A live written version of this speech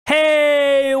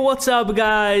what's up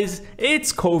guys?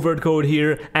 It's CovertCode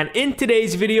here, and in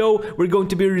today's video we're going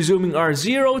to be resuming our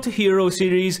Zero to Hero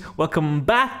series. Welcome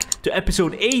back to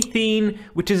episode 18,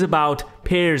 which is about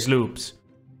pairs loops.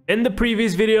 In the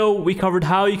previous video we covered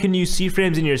how you can use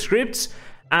C-frames in your scripts,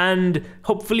 and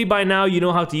hopefully by now you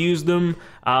know how to use them.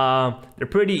 They're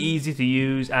pretty easy to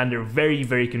use and they're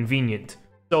very convenient.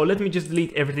 So let me just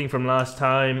delete everything from last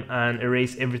time and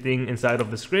erase everything inside of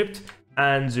the script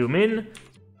and zoom in.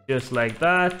 Just like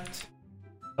that.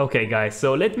 Okay guys,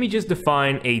 so let me just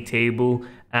define a table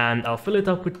and I'll fill it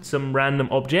up with some random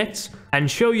objects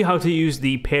and show you how to use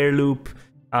the pair loop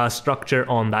structure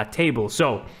on that table.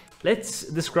 So let's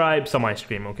describe some ice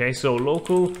cream, okay? So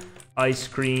local ice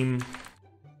cream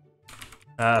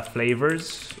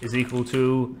flavors is equal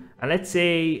to, and let's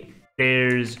say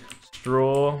there's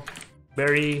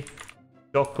strawberry,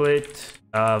 chocolate,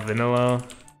 vanilla,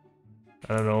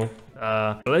 I don't know.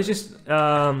 Let's just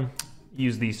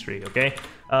use these three, okay?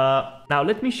 Now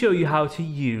let me show you how to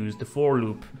use the for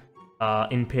loop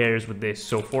in pairs with this.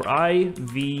 So for I,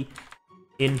 v,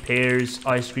 in pairs,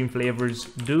 ice cream flavors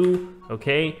do,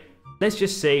 okay? Let's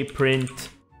just say print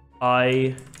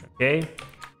I, okay?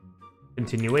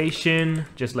 Continuation,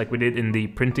 just like we did in the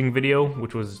printing video,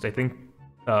 which was, I think,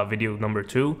 video number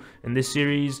 2 in this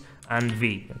series, and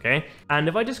v, okay? And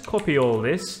if I just copy all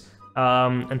this,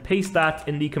 and paste that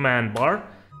in the command bar,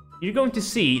 you're going to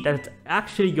see that it's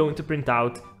actually going to print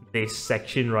out this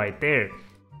section right there.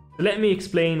 So let me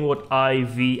explain what I,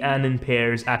 v, and in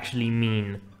pairs actually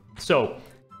mean. So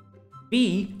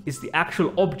v is the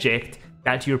actual object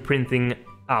that you're printing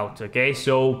out, okay?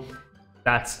 So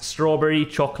that's strawberry,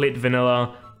 chocolate,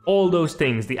 vanilla, all those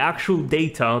things, the actual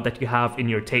data that you have in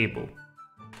your table.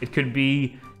 It could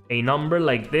be a number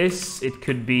like this, it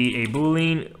could be a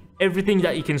boolean, everything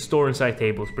that you can store inside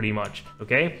tables pretty much,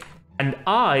 okay? And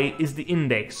I is the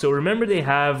index. So remember they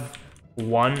have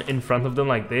 1 in front of them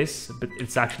like this, but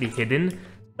it's actually hidden.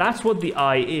 That's what the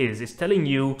I is. It's telling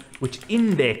you which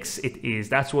index it is.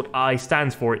 That's what I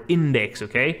stands for, index,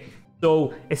 okay?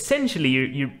 So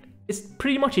essentially it's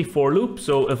pretty much a for loop.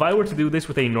 So if I were to do this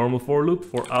with a normal for loop,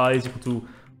 for I is equal to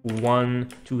 1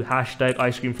 to hashtag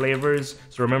ice cream flavors.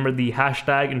 So remember the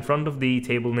hashtag in front of the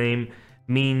table name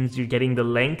means you're getting the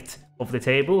length of the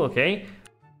table, okay?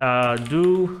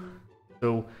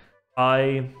 So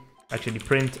I actually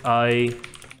print I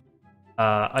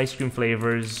ice cream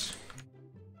flavors,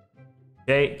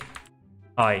 okay?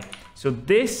 I. So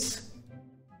this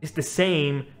is the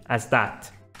same as that.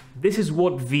 This is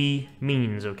what v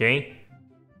means, okay?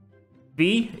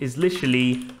 V is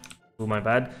literally, oh my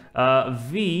bad,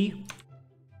 v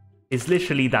is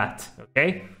literally that,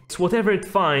 okay? It's whatever it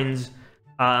finds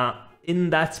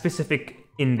in that specific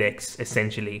index,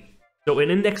 essentially. So in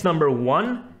index number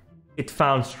 1, it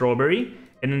found strawberry.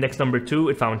 In index number 2,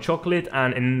 it found chocolate.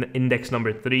 And in index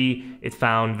number 3, it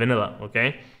found vanilla,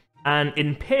 okay? And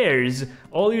in pairs,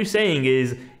 all you're saying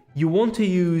is you want to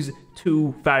use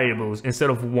 2 variables instead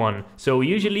of 1. So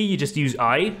usually you just use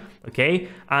I, okay?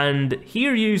 And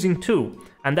here you're using 2.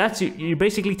 And that's, you're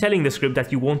basically telling the script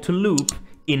that you want to loop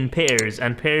in pairs.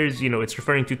 And pairs, you know, it's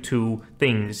referring to 2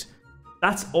 things.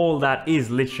 That's all that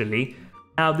is, literally.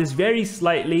 Now, this varies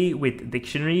slightly with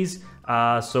dictionaries.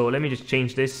 So let me just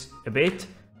change this a bit.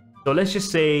 So let's just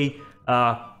say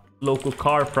local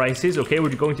car prices. Okay,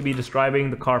 we're going to be describing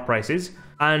the car prices.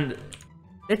 And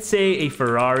let's say a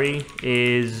Ferrari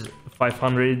is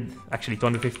 500, actually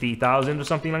 250,000 or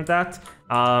something like that.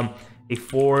 A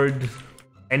Ford,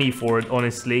 any Ford,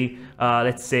 honestly.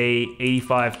 Let's say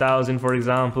 85,000, for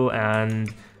example,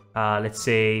 and let's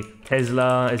say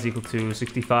Tesla is equal to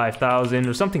 65,000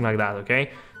 or something like that, okay?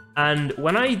 And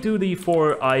when I do the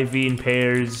for IV in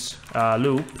pairs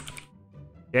loop,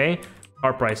 okay,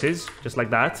 car prices, just like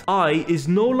that, I is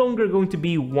no longer going to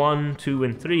be 1, 2,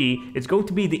 and 3. It's going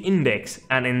to be the index.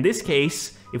 And in this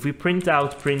case, if we print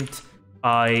out print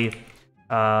I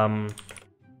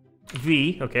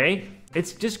v, okay,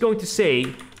 it's just going to say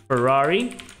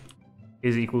Ferrari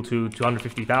is equal to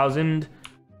 250,000.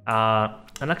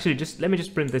 And actually, let me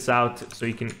just print this out so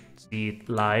you can see it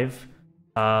live.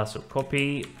 So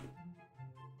copy,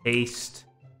 paste,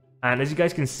 and as you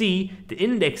guys can see, the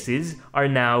indexes are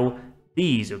now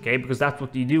these, okay? Because that's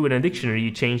what you do in a dictionary. You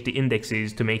change the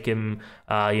indexes to make them,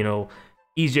 you know,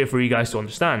 easier for you guys to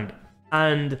understand.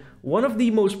 And one of the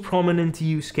most prominent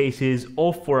use cases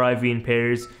of for IV in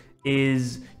pairs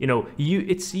is, you know,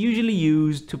 it's usually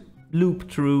used to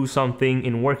loop through something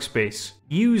in workspace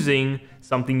using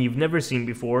something you've never seen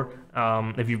before.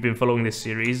 If you've been following this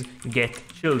series, get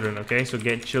children, okay? So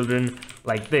get children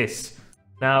like this.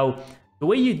 Now, the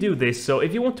way you do this, so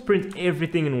if you want to print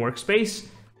everything in workspace,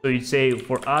 So you'd say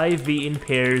for IV in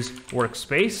pairs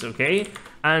workspace, okay?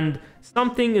 And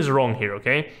something is wrong here,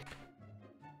 okay?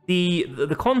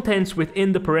 The contents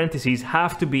within the parentheses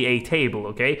have to be a table,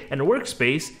 okay? And a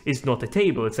workspace is not a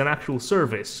table, it's an actual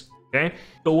service, okay?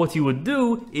 So what you would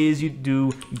do is you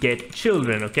do get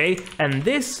children, okay? And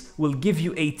this will give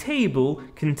you a table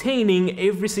containing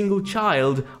every single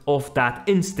child of that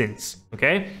instance,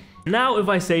 okay? Now if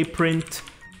I say print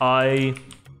I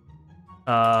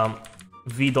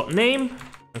v.name,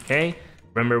 okay?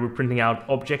 Remember, we're printing out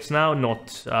objects now,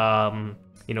 not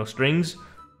you know, strings.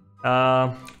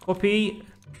 Copy,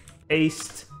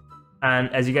 paste,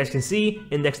 and as you guys can see,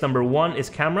 index number 1 is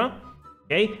camera,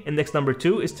 okay? Index number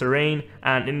 2 is terrain,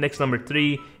 and index number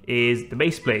 3 is the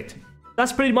base plate.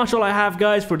 That's pretty much all I have,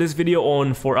 guys, for this video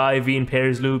on for IV in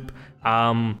pairs loop.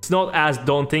 It's not as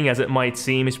daunting as it might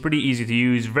seem. It's pretty easy to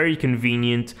use, very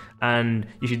convenient, and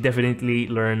you should definitely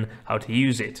learn how to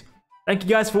use it. Thank you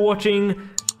guys for watching.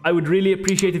 I would really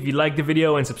appreciate if you like the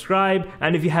video and subscribe,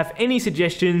 and if you have any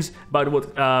suggestions about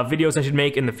what videos I should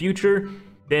make in the future,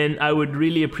 then I would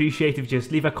really appreciate if you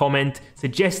just leave a comment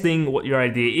suggesting what your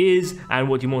idea is and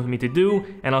what you want me to do,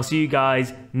 and I'll see you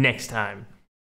guys next time.